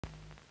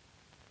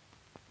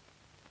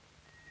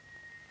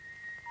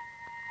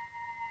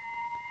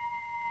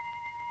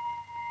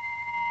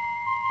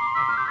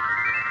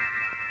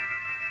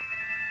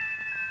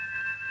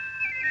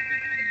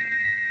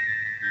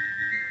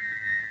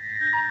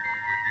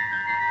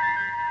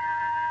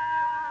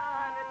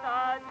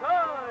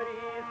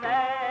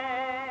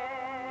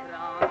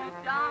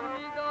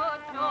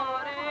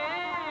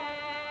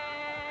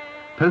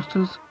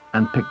Posters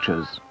and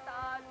pictures.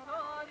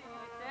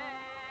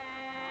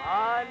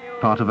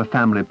 Part of a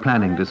family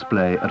planning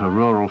display at a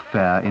rural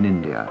fair in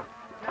India.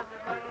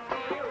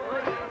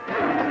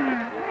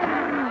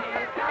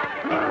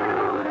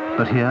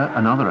 But here,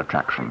 another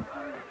attraction.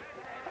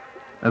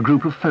 A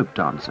group of folk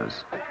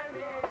dancers,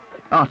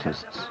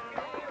 artists,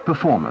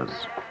 performers.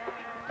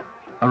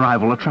 A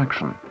rival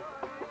attraction.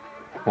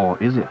 Or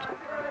is it?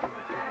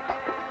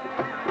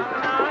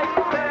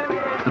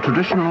 The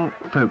traditional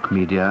folk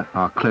media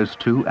are close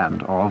to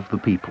and of the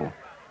people.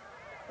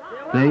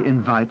 They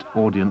invite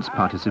audience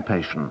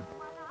participation.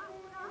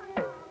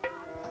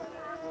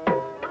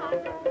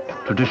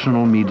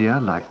 Traditional media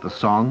like the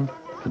song,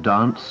 the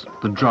dance,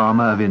 the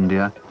drama of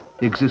India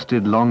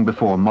existed long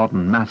before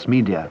modern mass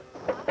media.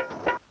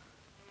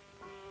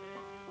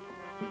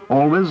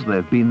 Always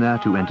they've been there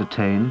to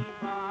entertain,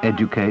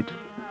 educate,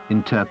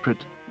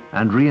 interpret,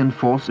 and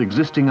reinforce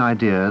existing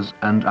ideas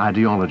and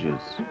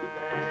ideologies.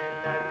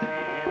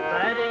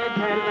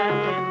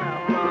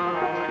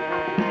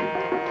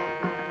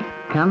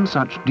 Can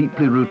such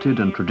deeply rooted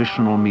and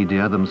traditional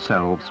media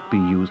themselves be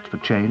used for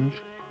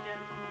change?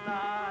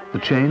 The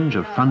change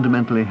of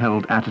fundamentally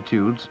held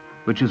attitudes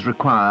which is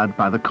required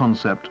by the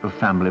concept of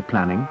family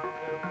planning?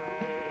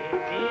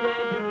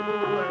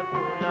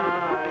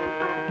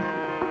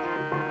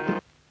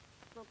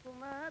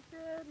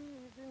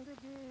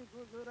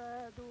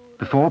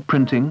 Before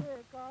printing,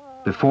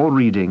 before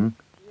reading,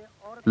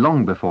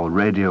 long before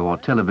radio or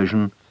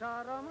television,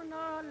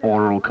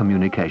 oral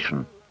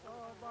communication.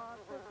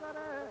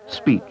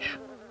 Speech,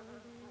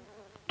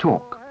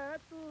 talk,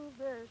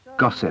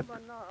 gossip,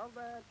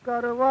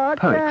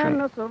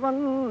 poetry.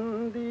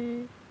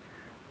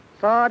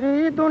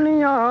 सारी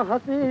दुनिया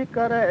हंसी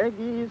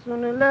करेगी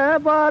सुन ले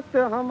बात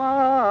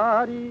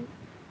हमारी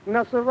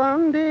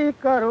नसबंदी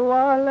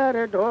करवाले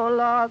रे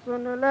ढोला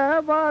सुन ले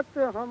बात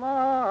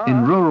हमारी.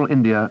 In rural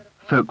India,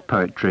 folk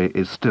poetry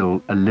is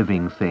still a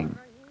living thing.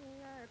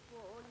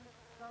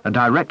 A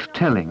direct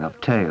telling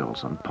of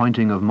tales and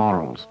pointing of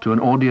morals to an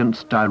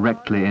audience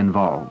directly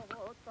involved.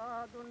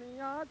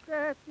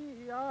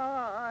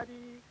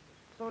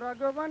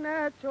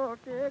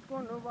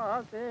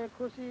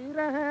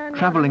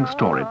 Travelling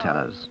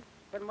storytellers.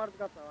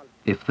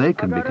 If they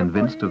can be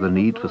convinced of the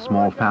need for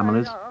small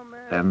families,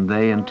 then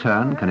they in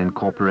turn can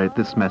incorporate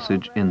this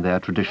message in their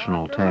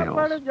traditional tales.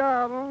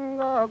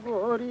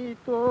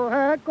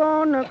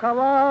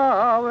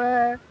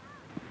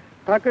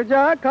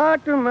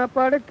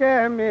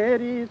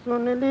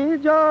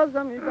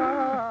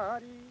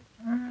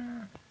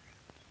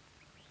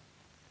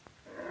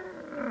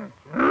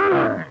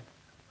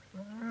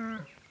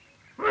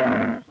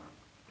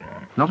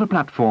 Not a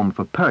platform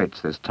for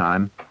poets this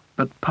time,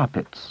 but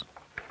puppets.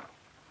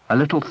 A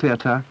little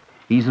theatre,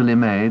 easily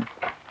made,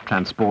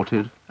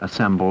 transported,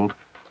 assembled,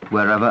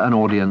 wherever an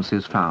audience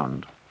is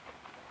found.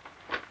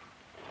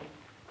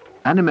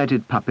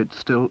 Animated puppets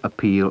still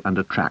appeal and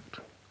attract,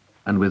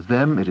 and with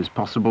them it is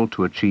possible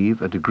to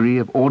achieve a degree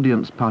of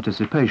audience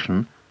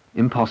participation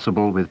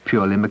impossible with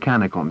purely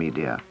mechanical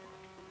media.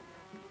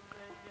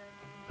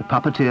 The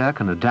puppeteer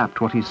can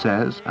adapt what he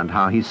says and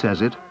how he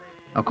says it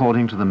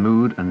according to the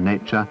mood and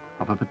nature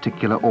of a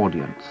particular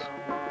audience.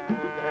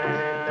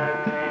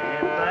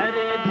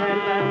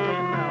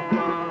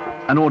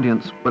 An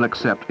audience will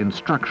accept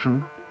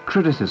instruction,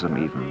 criticism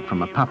even,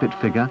 from a puppet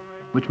figure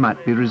which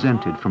might be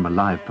resented from a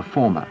live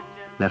performer,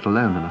 let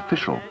alone an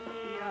official.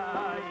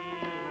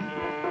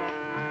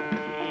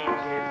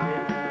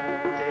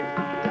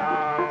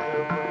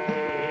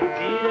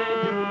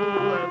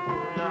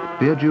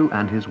 Birju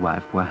and his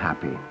wife were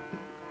happy.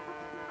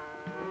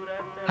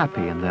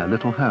 Happy in their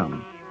little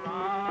home.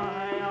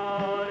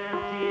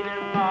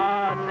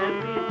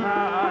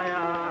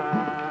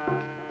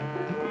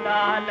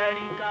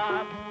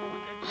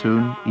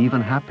 Soon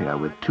even happier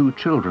with 2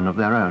 children of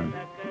their own.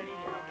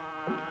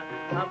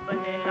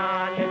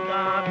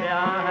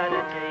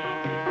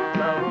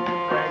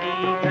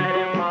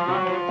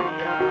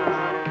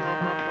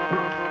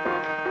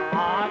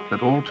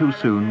 But all too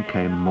soon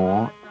came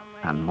more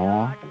and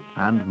more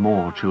and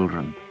more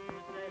children,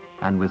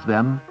 and with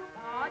them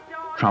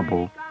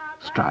trouble,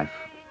 strife.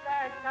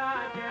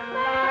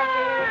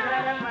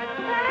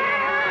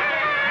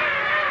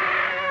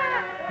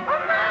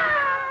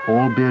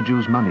 All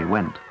Birju's money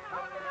went.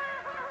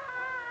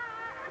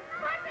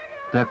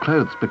 Their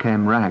clothes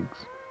became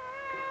rags.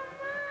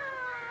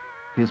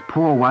 His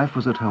poor wife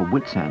was at her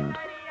wit's end.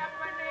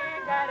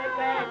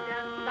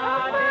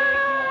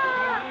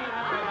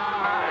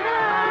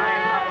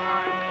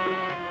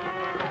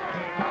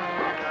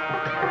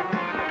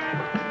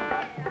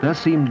 There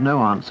seemed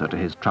no answer to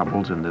his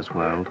troubles in this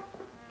world.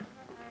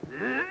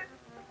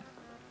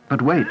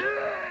 But wait,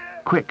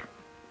 quick.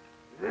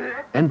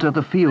 Enter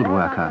the field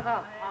worker,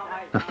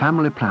 the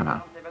family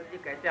planner.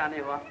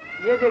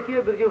 ये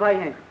देखिए बिरजू भाई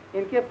हैं,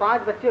 इनके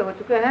 5 बच्चे हो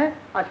चुके हैं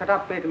और 6ठा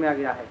पेट में आ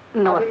गया है।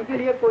 अब इनके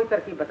लिए कोई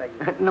तरकीब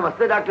बताइए।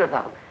 नमस्ते डॉक्टर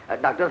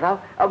साहब। डॉक्टर साहब,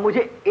 अब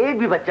मुझे एक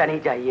भी बच्चा नहीं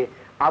चाहिए।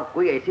 आप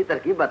कोई ऐसी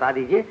तरकीब बता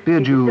दीजिए।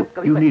 Birju,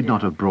 you need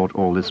not have brought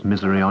all this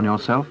misery on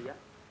yourself.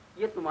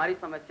 ये तुम्हारी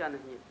समस्या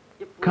नहीं है,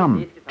 ये पूरे Come,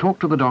 देश की talk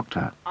to the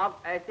doctor. समस्या है। आप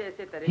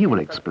ऐसे-ऐसे तरह He के will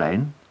संस्कार explain.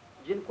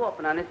 जिनको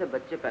अपनाने से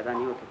बच्चे पैदा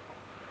नहीं हो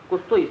सकते।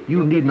 कुछ तो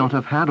You need not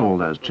have had all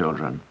those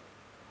children.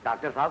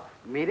 Doctor साहब,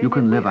 मेरे You लिए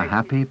can कोई live a ऐसी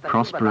happy, तरकीब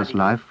prosperous बता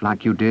दीजिए life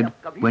like you did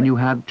when you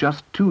had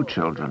just 2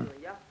 children.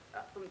 भैया,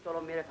 तुम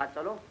चलो मेरे साथ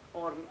चलो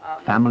और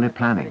Family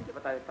planning.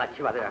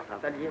 अच्छी बात है डॉक्टर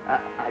साहब। चलिए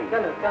आइए।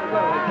 चलो चलो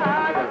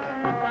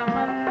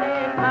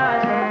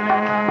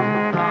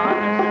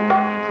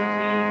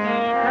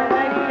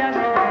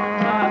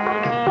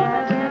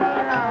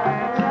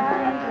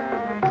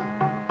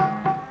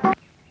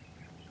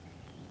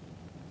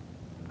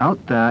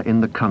Out there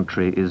in the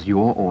country is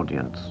your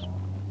audience.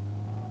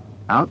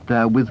 Out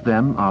there with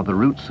them are the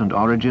roots and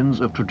origins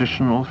of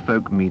traditional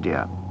folk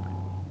media,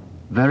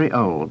 very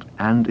old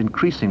and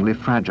increasingly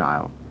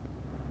fragile.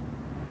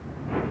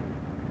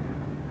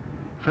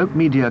 Folk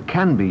media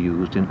can be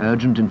used in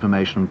urgent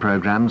information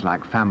programs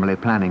like family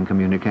planning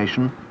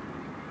communication,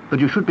 but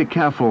you should be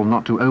careful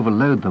not to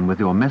overload them with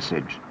your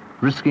message,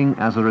 risking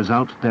as a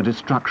result their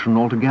destruction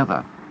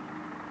altogether.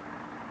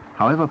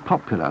 However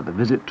popular the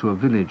visit to a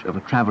village of a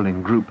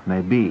travelling group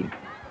may be.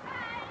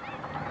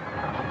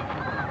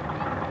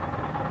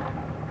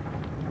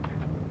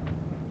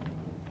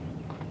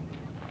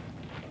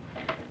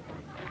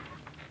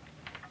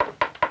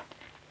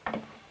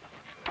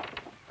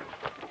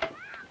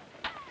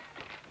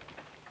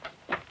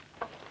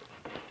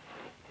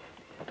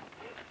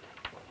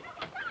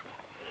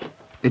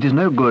 It is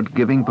no good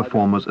giving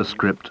performers a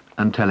script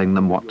and telling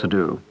them what to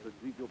do.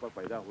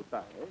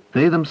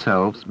 They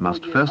themselves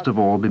must first of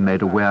all be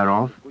made aware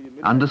of,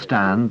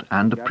 understand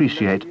and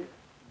appreciate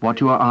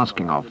what you are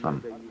asking of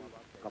them.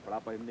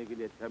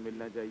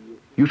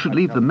 You should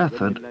leave the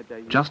method,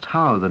 just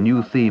how the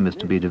new theme is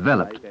to be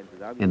developed,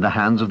 in the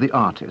hands of the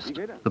artist,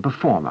 the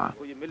performer.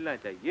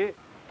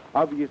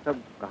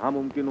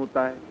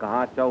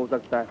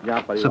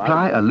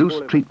 Supply a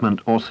loose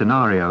treatment or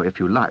scenario if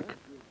you like,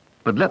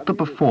 but let the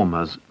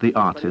performers, the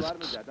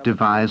artists,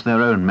 devise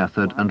their own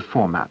method and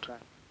format.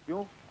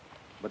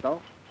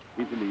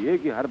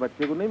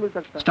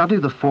 Study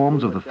the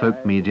forms of the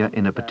folk media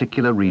in a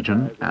particular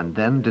region and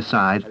then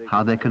decide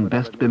how they can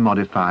best be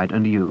modified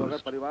and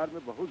used.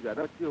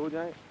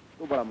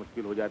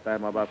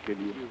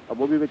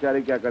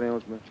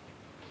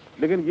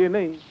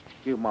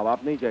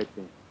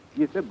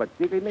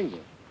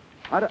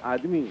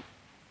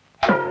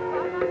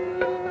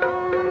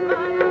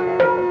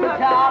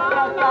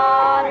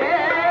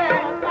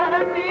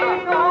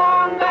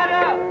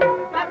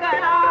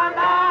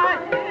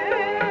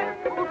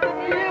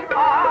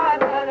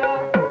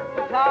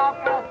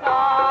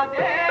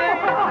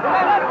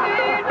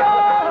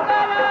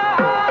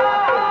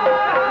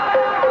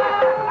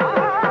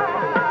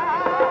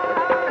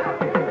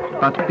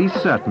 But be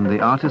certain the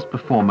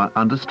artist-performer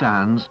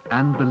understands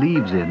and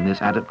believes in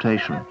this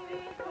adaptation.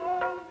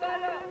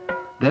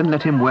 Then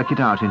let him work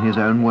it out in his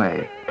own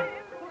way.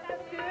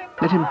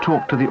 Let him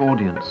talk to the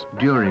audience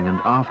during and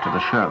after the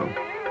show.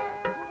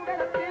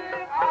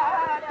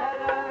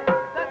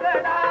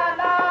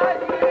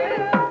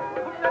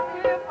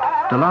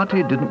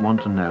 Delati didn't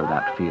want to know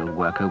that field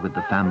worker with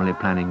the family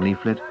planning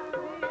leaflet.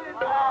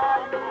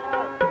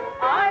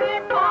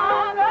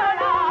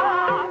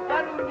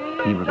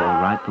 He was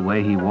all right the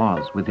way he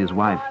was with his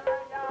wife,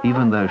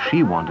 even though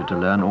she wanted to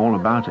learn all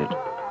about it.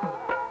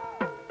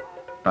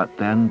 But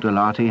then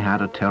Delati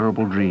had a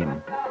terrible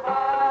dream.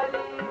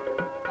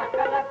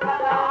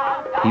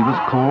 He was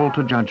called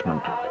to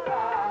judgment.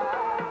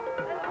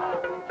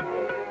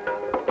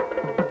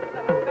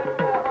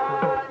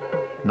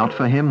 Not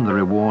for him the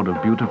reward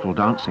of beautiful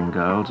dancing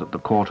girls at the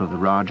court of the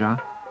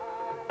Raja.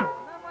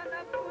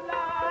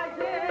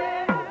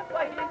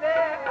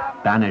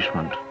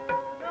 Banishment.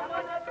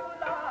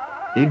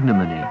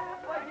 Ignominy,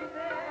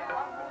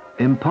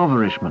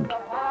 impoverishment,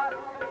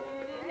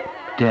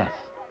 death.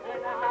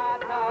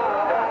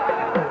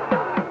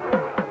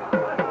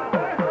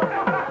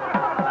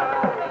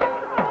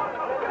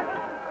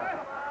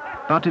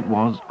 But it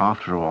was,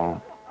 after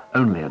all,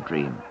 only a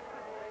dream.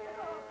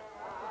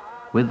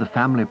 With the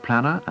family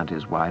planner and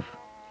his wife,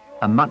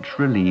 a much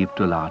relieved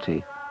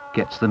Delati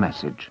gets the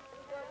message.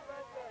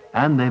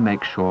 And they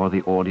make sure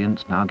the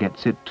audience now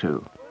gets it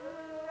too.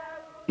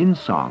 In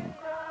song.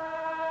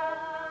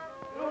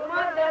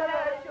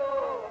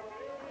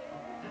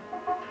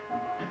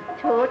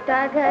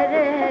 छोटा घर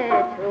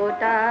है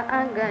छोटा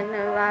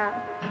आंगनवा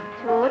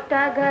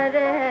छोटा घर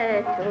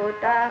है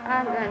छोटा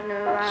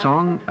आंगनवा.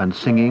 Song and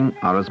singing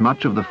are as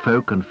much of the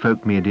folk and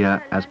folk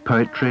media as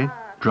poetry,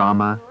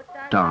 drama,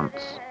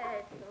 dance.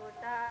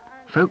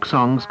 Folk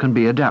songs can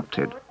be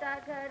adapted.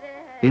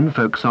 In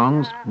folk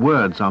songs,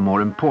 words are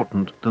more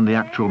important than the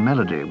actual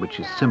melody, which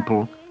is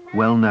simple,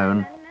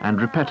 well-known and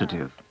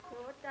repetitive.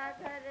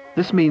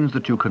 This means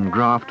that you can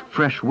graft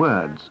fresh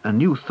words and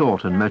new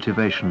thought and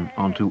motivation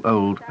onto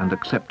old and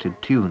accepted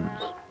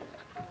tunes.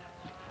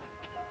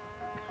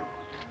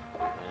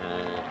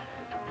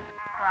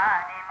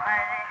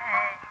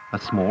 A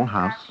small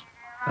house,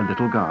 a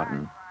little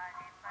garden.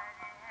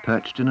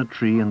 Perched in a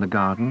tree in the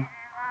garden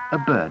A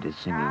bird is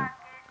singing.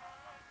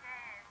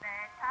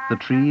 The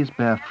trees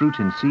bear fruit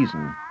in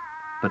season,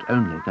 but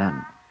only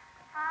then.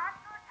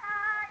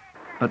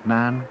 But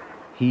man,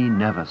 he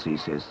never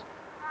ceases.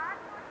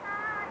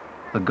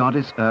 The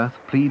goddess Earth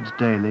pleads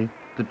daily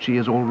that she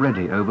is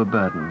already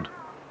overburdened.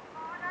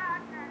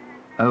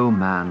 Oh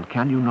man,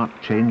 can you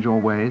not change your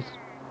ways?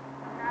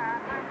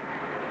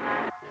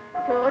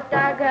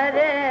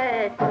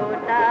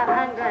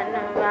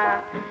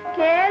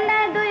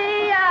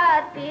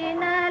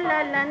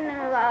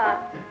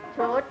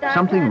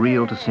 Something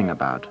real to sing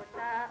about.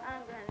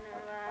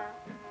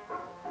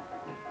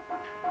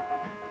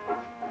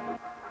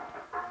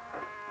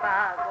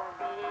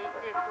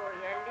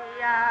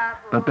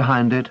 But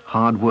behind it,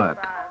 hard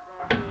work.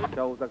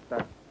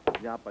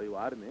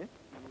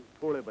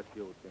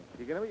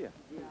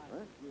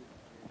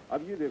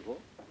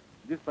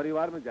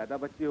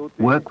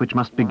 Work which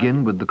must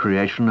begin with the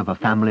creation of a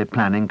family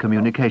planning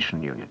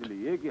communication unit.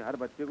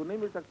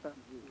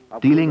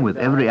 Dealing with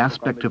every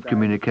aspect of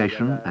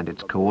communication and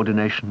its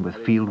coordination with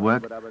field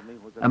work,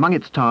 among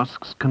its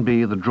tasks can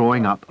be the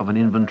drawing up of an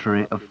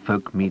inventory of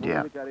folk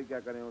media.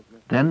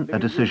 Then a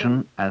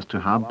decision as to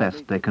how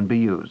best they can be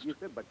used.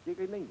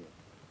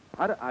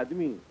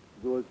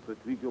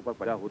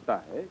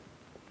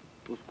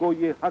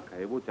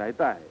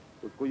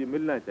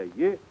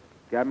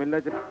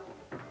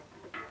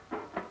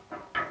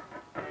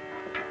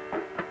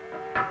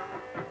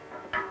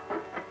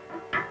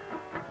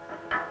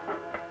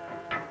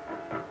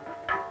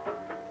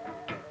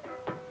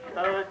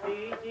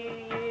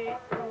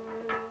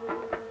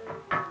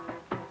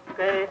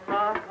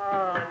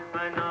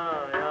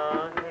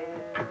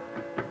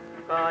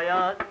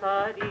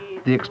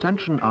 The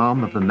extension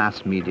arm of the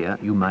mass media,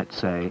 you might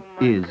say,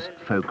 is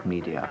folk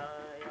media.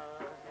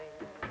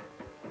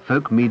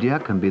 Folk media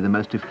can be the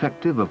most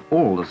effective of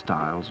all the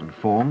styles and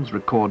forms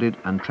recorded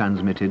and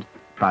transmitted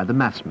by the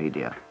mass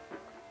media.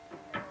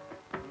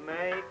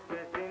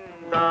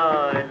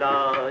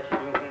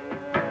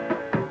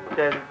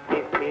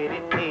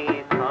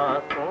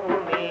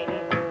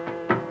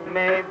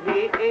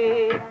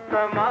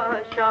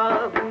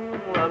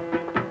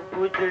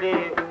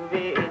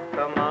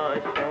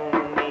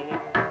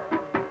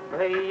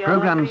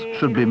 Programs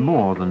should be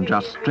more than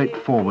just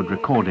straightforward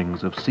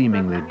recordings of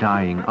seemingly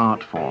dying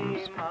art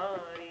forms.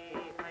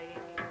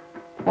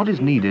 What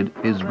is needed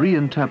is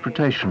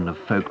reinterpretation of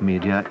folk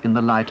media in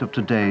the light of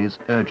today's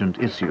urgent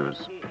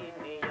issues.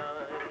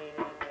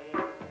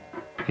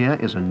 Here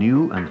is a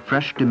new and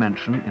fresh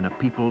dimension in a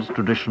people's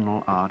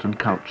traditional art and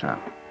culture.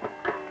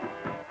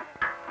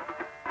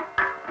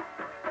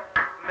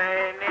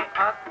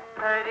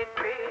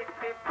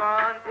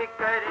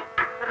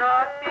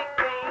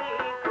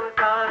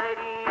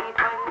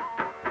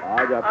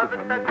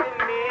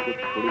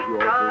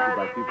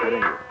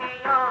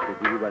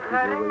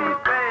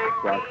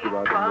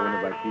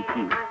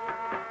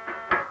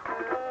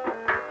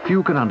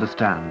 Few can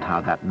understand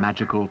how that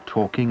magical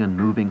talking and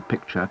moving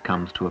picture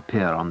comes to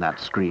appear on that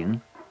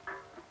screen.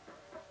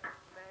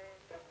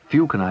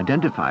 Few can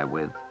identify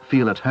with,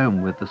 feel at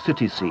home with the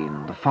city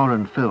scene, the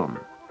foreign film.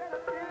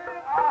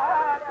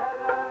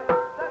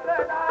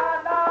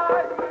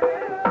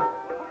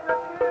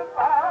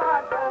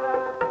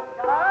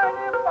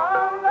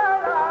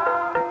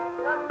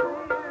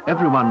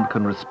 Everyone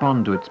can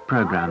respond to its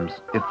programs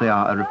if they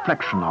are a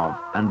reflection of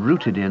and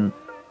rooted in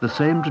the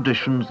same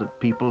traditions that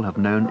people have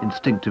known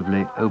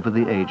instinctively over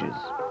the ages.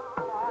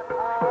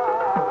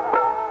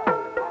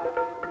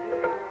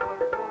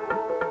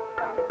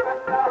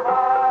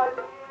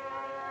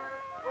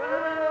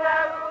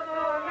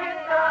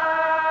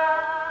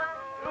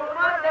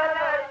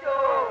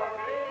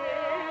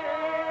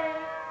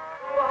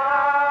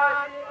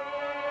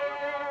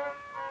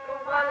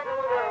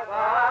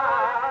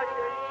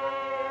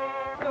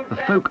 The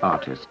folk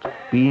artist,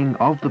 being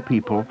of the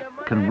people,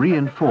 can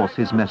reinforce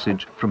his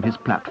message from his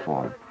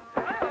platform.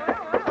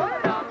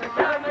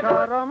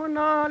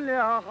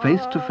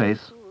 Face to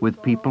face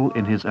with people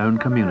in his own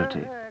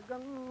community.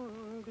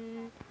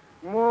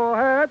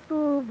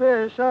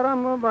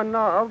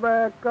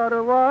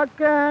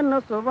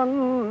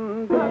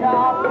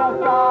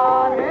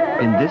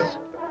 In this,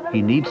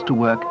 he needs to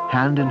work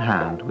hand in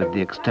hand with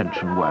the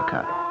extension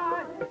worker.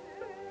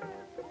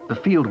 The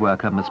field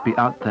worker must be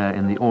out there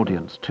in the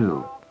audience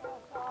too,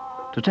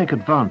 to take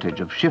advantage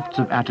of shifts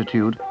of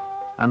attitude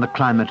and the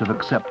climate of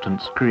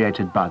acceptance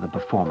created by the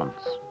performance.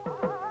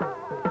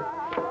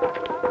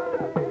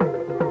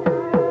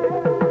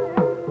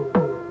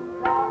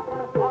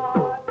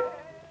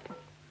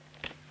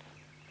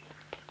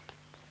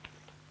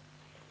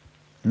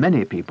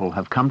 Many people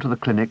have come to the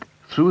clinic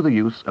through the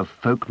use of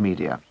folk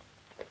media.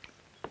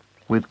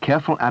 With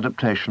careful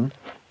adaptation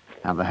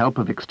and the help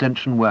of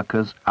extension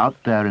workers out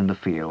there in the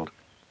field,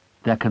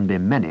 there can be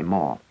many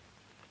more.